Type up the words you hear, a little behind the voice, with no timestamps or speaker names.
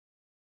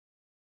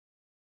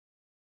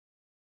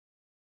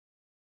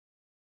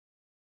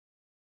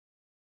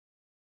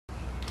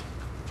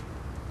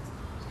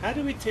How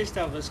do we test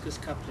our viscous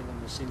coupling on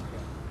the Syncro?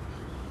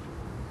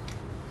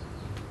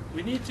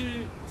 We need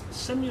to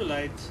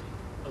simulate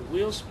a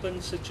wheel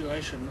spin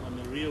situation on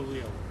the rear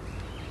wheel,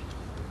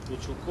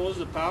 which will cause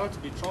the power to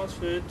be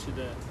transferred to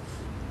the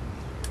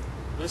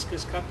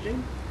viscous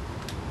coupling.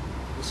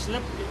 The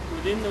slip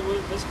within the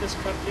viscous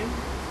coupling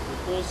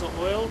will cause the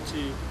oil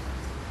to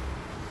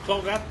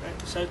clog up,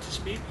 so to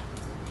speak,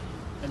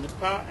 and the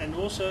power, and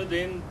also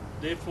then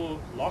therefore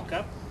lock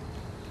up,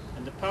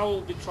 and the power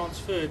will be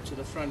transferred to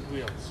the front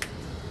wheels.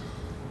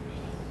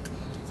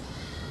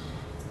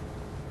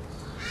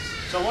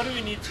 So what do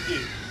we need to do?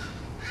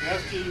 We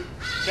have to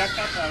jack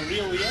up our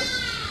rear wheel.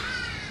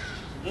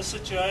 In this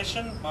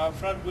situation, my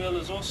front wheel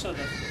is also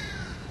lifted.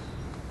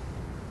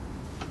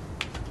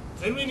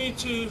 Then we need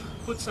to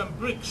put some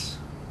bricks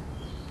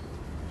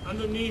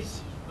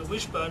underneath the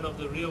wishbone of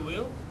the rear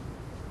wheel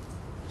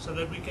so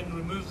that we can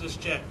remove this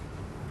jack.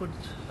 Put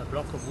a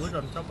block of wood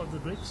on top of the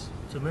bricks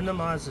to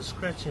minimize the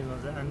scratching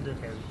of the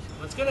undercarriage.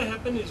 What's going to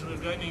happen is we're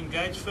going to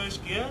engage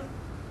first gear,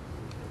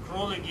 the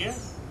crawler gear,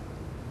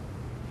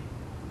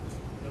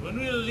 and when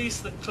we release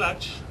the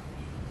clutch,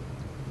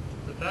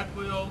 the back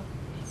wheel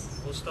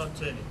will start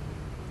turning.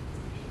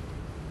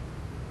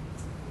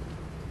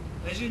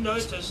 As you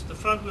notice, the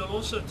front wheel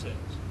also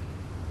turns.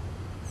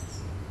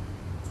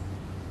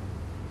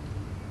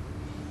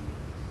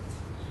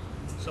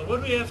 So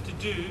what we have to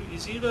do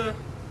is either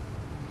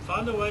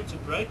find a way to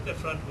brake the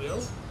front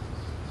wheel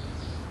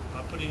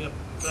by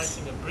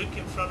placing a brick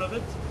in front of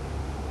it,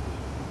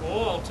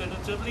 or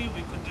alternatively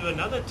we could do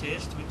another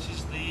test, which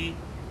is the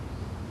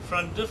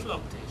front diff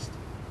lock test.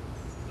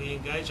 We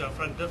engage our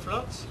front diff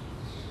locks.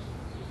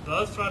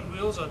 Both front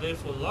wheels are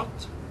therefore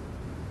locked.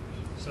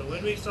 So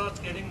when we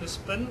start getting the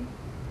spin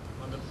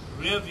on the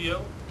rear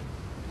wheel,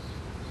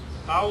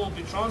 power will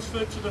be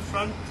transferred to the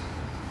front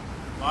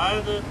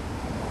via the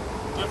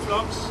diff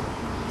locks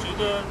to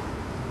the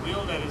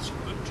wheel that is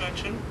good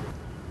traction.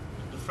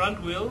 The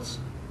front wheels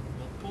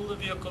will pull the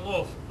vehicle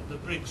off of the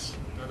bricks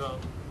that are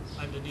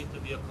underneath the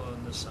vehicle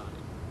on this side.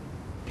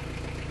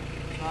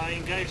 So I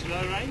engage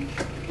low range,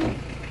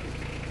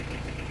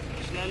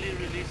 slowly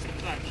release the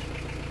clutch.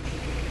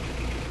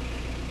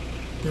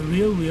 The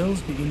rear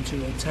wheels begin to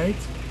rotate,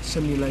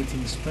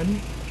 simulating spin,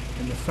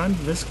 and the front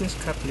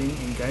viscous coupling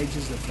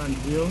engages the front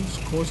wheels,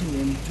 causing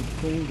them to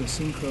pull the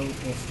Syncro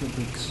off the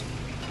bricks.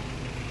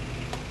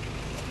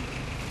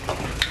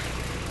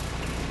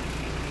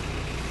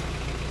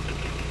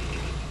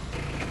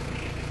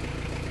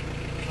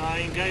 So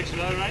I engage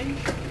low range,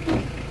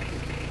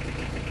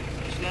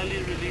 slowly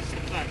release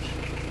the clutch.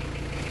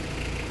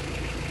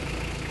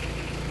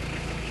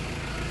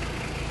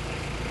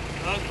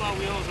 Both my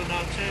wheels are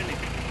now turning.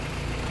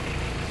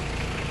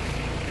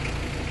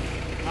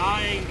 Now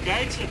I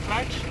engage the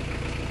clutch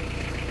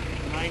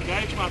and I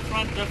engage my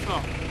front diff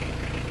lock.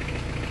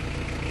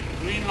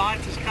 Green light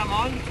has come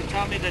on to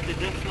tell me that the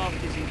diff lock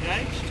is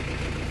engaged.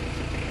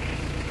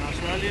 Now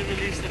slowly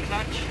release the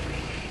clutch.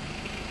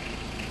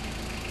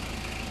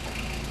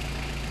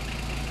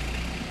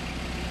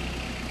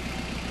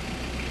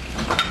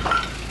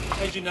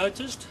 As you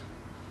noticed,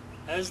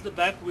 as the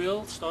back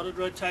wheel started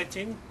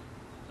rotating,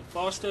 the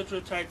faster it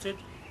rotated,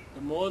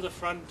 the more the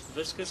front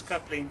viscous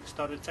coupling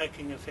started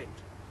taking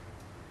effect,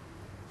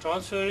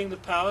 transferring the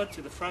power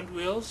to the front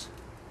wheels,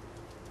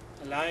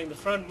 allowing the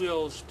front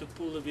wheels to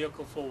pull the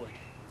vehicle forward.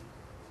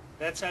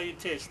 That's how you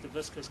test the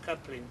viscous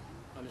coupling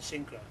on a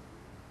Syncro.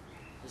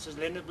 This is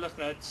Leonard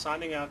Blichnout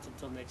signing out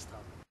until next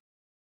time.